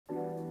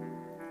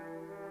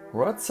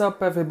What's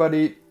up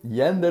everybody,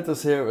 Jan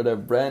Ditters here with a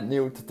brand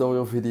new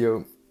tutorial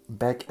video,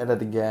 back at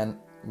it again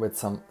with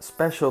some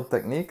special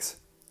techniques.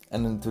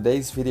 And in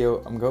today's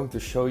video I'm going to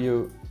show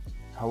you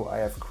how I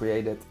have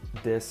created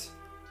this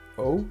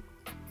O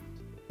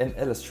in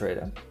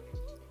Illustrator.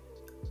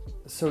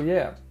 So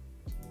yeah,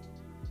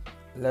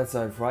 let's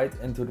dive right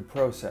into the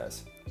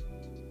process.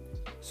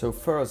 So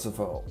first of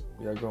all,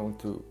 we are going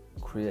to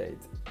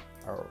create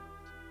our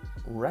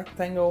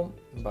rectangle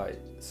by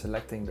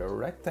selecting the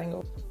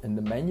rectangle in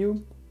the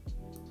menu,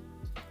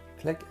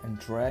 click and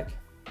drag.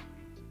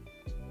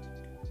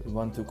 We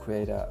want to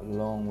create a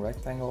long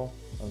rectangle,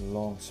 a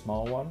long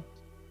small one.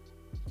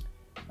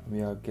 And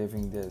we are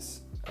giving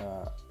this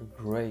a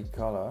gray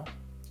color.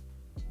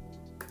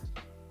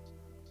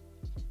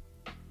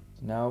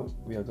 Now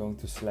we are going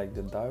to select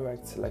the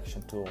direct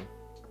selection tool.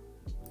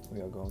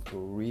 We are going to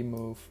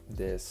remove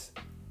this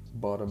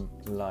bottom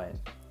line.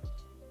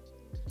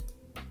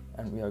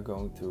 And we are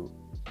going to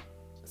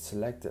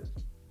select the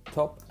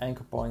top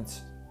anchor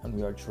points and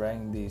we are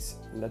dragging these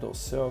little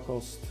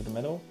circles to the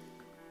middle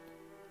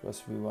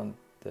because we want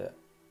the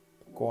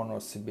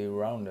corners to be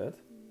rounded.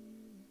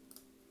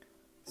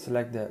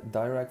 Select the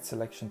direct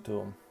selection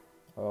tool,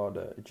 or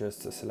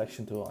just the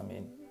selection tool, I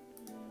mean.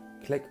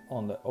 Click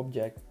on the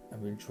object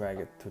and we drag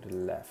it to the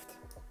left.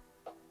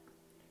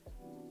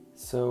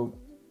 So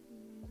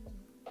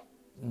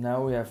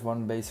now we have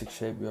one basic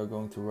shape we are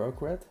going to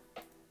work with.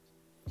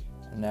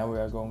 Now we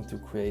are going to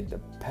create the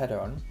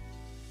pattern,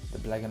 the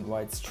black and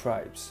white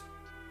stripes,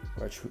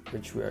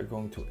 which we are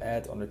going to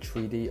add on the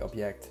 3D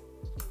object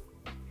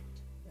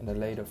in a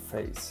later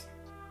phase.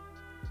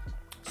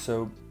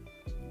 So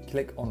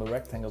click on the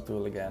rectangle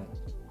tool again,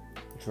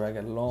 drag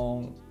a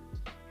long,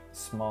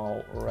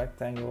 small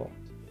rectangle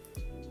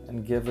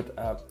and give it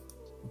a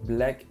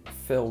black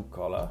fill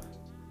color.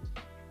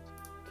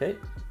 Okay.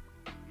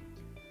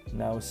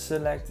 Now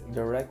select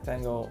the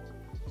rectangle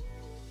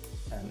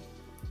and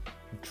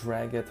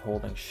drag it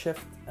holding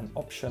Shift and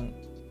Option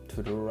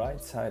to the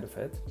right side of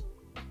it.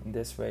 In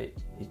this way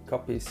it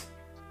copies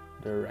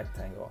the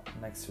rectangle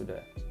next to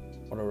the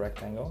other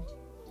rectangle.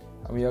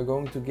 And we are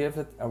going to give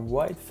it a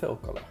white fill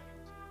color.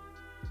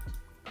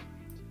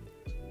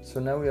 So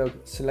now we are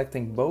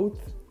selecting both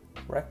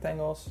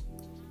rectangles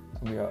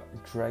and we are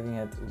dragging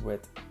it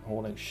with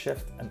holding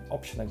Shift and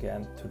Option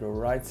again to the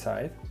right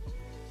side.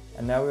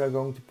 And now we are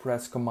going to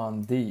press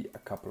Command D a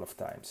couple of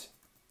times,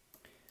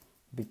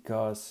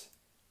 because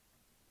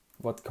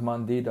what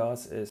Command D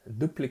does is it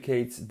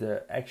duplicates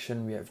the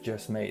action we have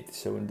just made.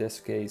 So in this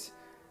case,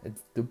 it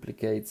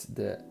duplicates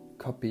the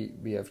copy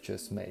we have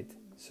just made.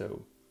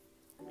 So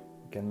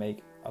we can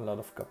make a lot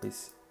of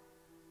copies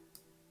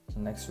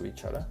next to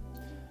each other.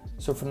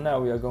 So for now,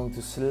 we are going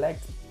to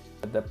select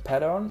the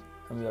pattern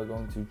and we are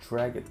going to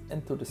drag it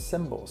into the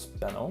symbols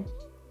panel.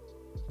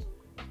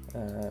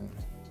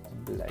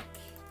 Black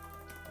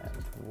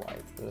and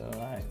white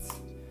lines.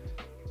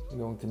 We're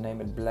going to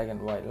name it black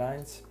and white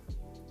lines.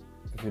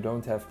 If you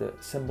don't have the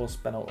symbols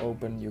panel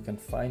open, you can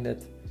find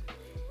it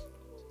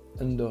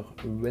under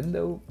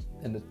Window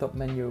in the top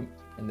menu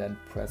and then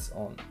press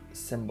on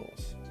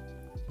Symbols.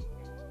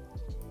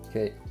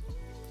 Okay.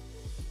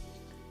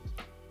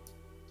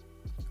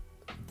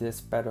 This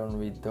pattern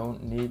we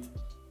don't need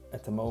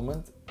at the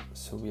moment,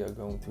 so we are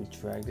going to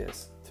drag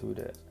this to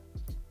the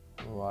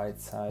right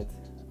side,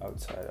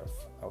 outside of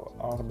our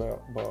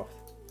artboard.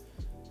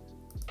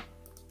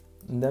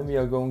 And then we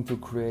are going to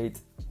create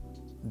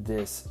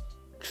this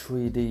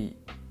 3D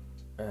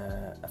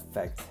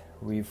effect,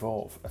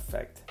 revolve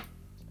effect.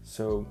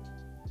 So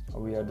how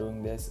we are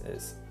doing this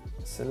is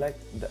select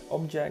the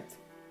object,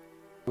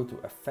 go to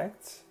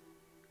Effects,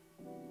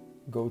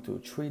 go to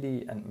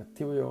 3D and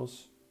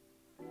Materials,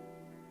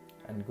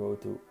 and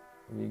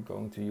we're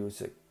going to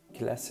use a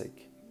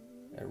classic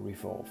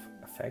revolve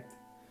effect.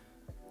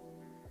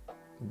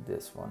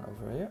 This one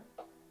over here.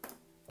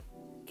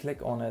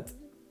 Click on it,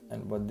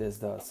 and what this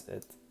does,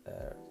 it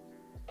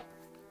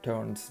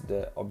turns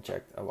the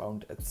object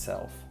around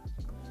itself.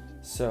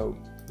 So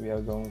we are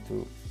going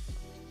to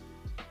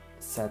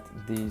set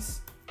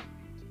these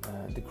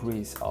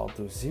degrees all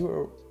to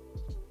 0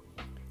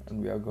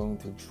 and we are going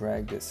to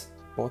drag this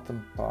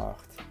bottom part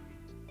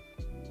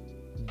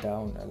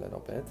down a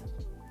little bit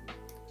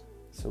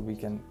so we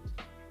can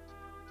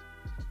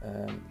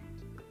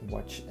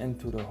watch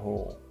into the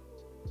hole.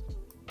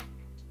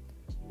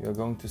 We are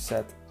going to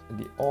set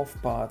the off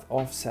part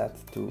offset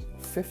to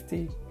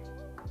 50,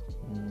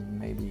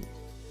 maybe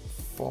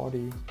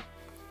 40,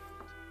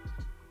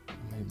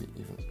 maybe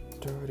even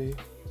 30.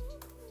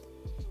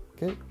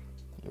 Okay,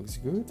 looks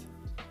good.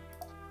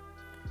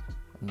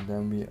 And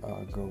then we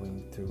are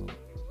going to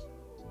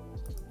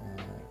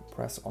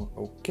press on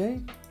OK.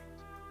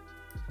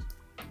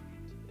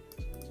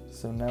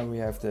 So now we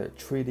have the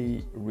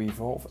 3D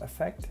revolve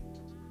effect,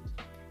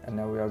 and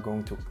now we are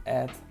going to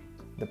add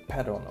the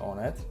pattern on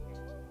it.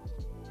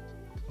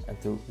 And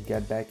to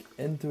get back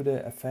into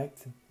the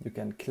effect, you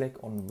can click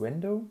on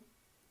Window,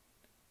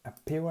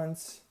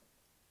 Appearance,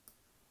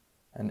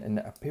 and in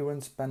the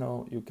Appearance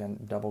panel you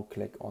can double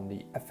click on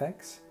the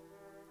FX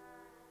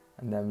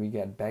and then we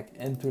get back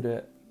into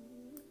the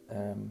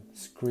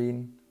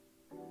screen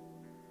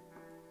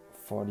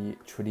for the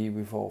 3D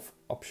revolve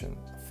option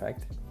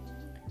effect,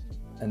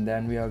 and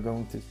then we are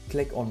going to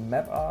click on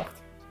map art.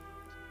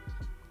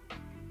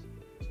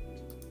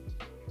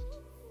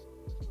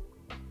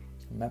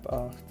 Map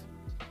art.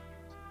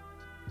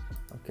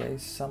 Okay,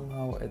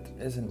 somehow it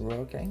isn't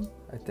working.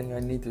 I think I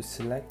need to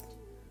select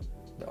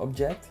the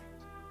object.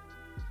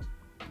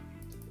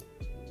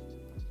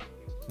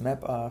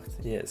 Map art,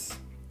 yes.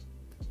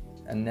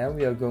 And now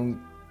we are going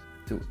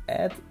to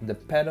add the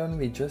pattern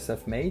we just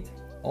have made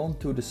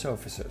onto the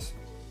surfaces.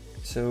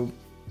 So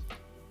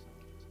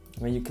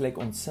when you click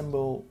on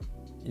symbol,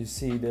 you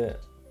see the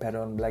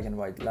pattern black and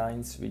white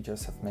lines we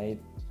just have made.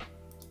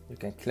 You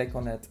can click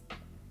on it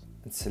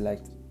and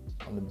select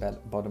on the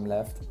bottom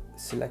left,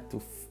 select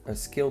to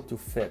scale to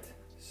fit,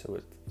 so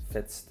it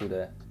fits to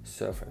the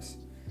surface.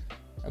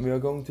 And we are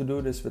going to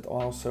do this with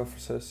all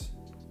surfaces,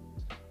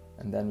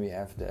 and then we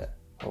have the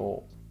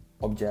whole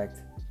object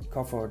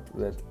covered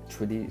with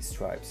 3D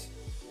stripes.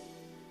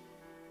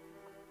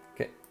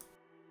 Okay.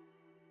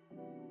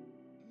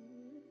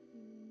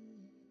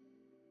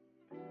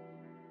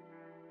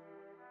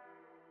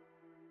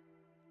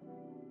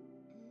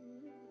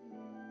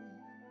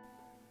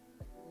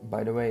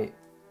 By the way,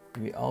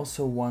 we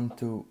also want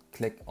to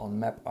click on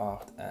map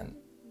art and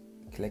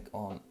click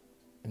on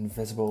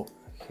invisible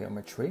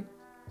geometry.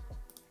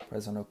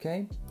 Press on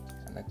OK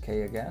and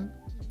OK again.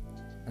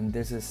 And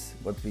this is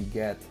what we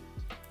get.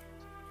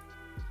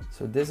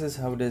 So this is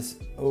how this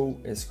O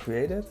is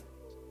created.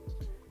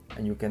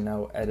 And you can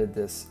now edit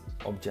this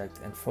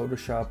object in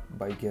Photoshop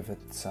by giving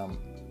it some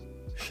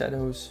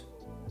shadows.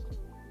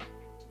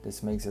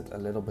 This makes it a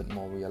little bit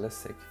more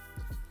realistic.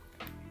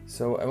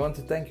 So I want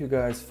to thank you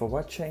guys for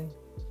watching.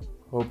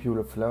 Hope you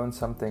have learned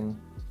something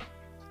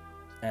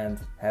and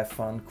have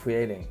fun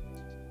creating.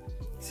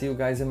 See you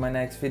guys in my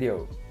next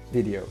video.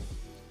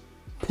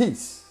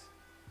 Peace!